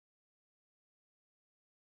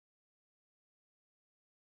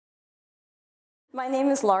My name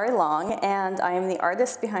is Laurie Long, and I am the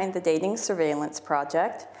artist behind the Dating Surveillance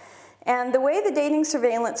Project. And the way the Dating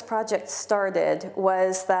Surveillance Project started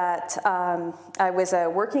was that I was a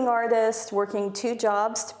working artist, working 2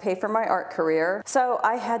 jobs to pay for my art career. So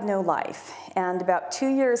I had no life. And about 2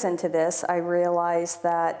 years into this, I realized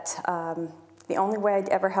that the only way I'd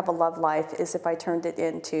ever have a love life is if I turned it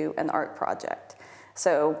into an art project.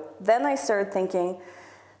 So then I started thinking,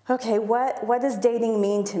 okay, what does dating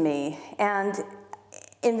mean to me? And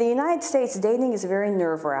in the United States, dating is very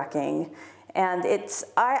nerve-wracking, and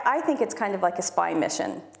I think it's kind of like a spy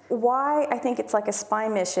mission. Why I think it's like a spy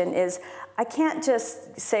mission is I can't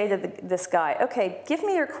just say to this guy, okay, give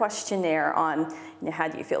me your questionnaire on how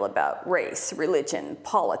do you feel about race, religion,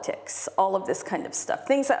 politics, all of this kind of stuff,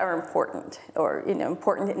 things that are important or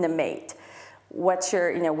important in a mate. What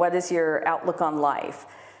is your outlook on life?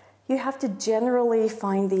 You have to generally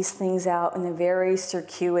find these things out in a very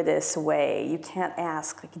circuitous way. You can't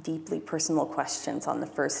ask deeply personal questions on the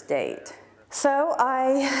first date. So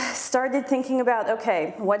I started thinking about,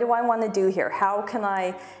 okay, what do I want to do here? How can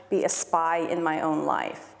I be a spy in my own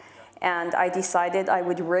life? And I decided I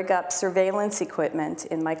would rig up surveillance equipment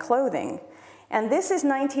in my clothing. And this is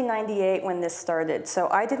 1998 when this started, so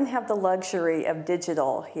I didn't have the luxury of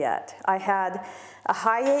digital yet. I had a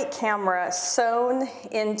high-8 camera sewn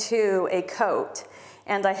into a coat,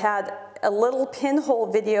 and I had a little pinhole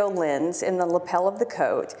video lens in the lapel of the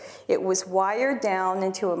coat. It was wired down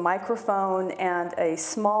into a microphone and a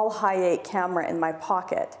small high-8 camera in my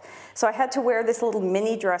pocket. So I had to wear this little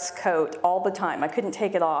mini dress coat all the time. I couldn't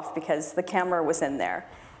take it off because the camera was in there.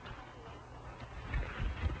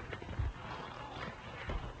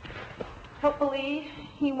 Hopefully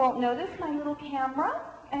he won't notice my little camera,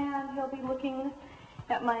 and he'll be looking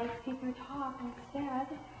at my see-through top instead,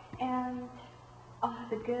 and I'll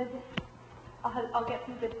get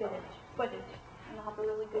some good footage, and I'll have a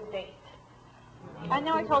really good date. I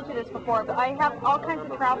know I told you this before, but I have all kinds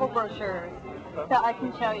of travel brochures that I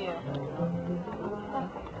can show you.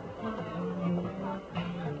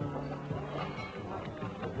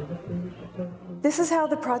 This is how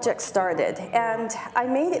the project started, and I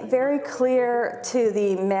made it very clear to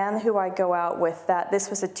the men who I go out with that this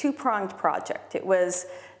was a 2-pronged project. It was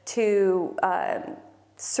to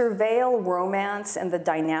surveil romance and the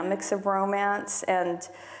dynamics of romance and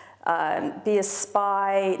be a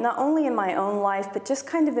spy, not only in my own life, but just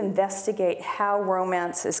kind of investigate how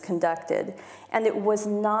romance is conducted. And it was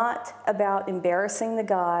not about embarrassing the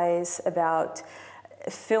guys, about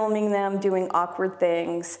filming them doing awkward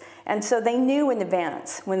things, and so they knew in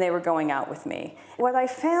advance when they were going out with me. What I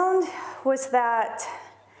found was that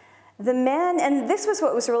the men, and this was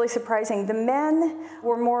what was really surprising, the men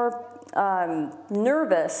were more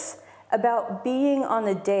nervous about being on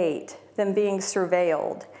a date than being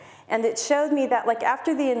surveilled. And it showed me that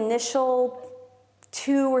after the initial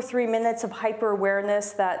 2 or 3 minutes of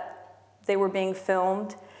hyper-awareness that they were being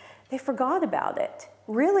filmed, they forgot about it.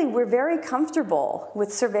 Really, we're very comfortable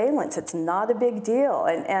with surveillance. It's not a big deal.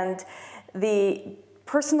 And the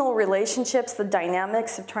personal relationships, the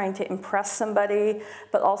dynamics of trying to impress somebody,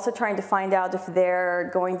 but also trying to find out if they're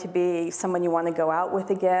going to be someone you want to go out with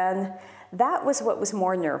again, that was what was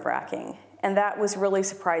more nerve-wracking. And that was really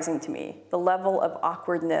surprising to me. The level of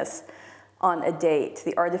awkwardness on a date,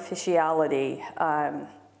 the artificiality,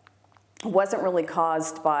 wasn't really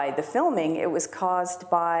caused by the filming. It was caused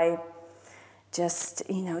by just,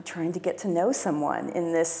 trying to get to know someone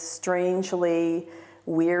in this strangely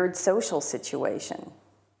weird social situation.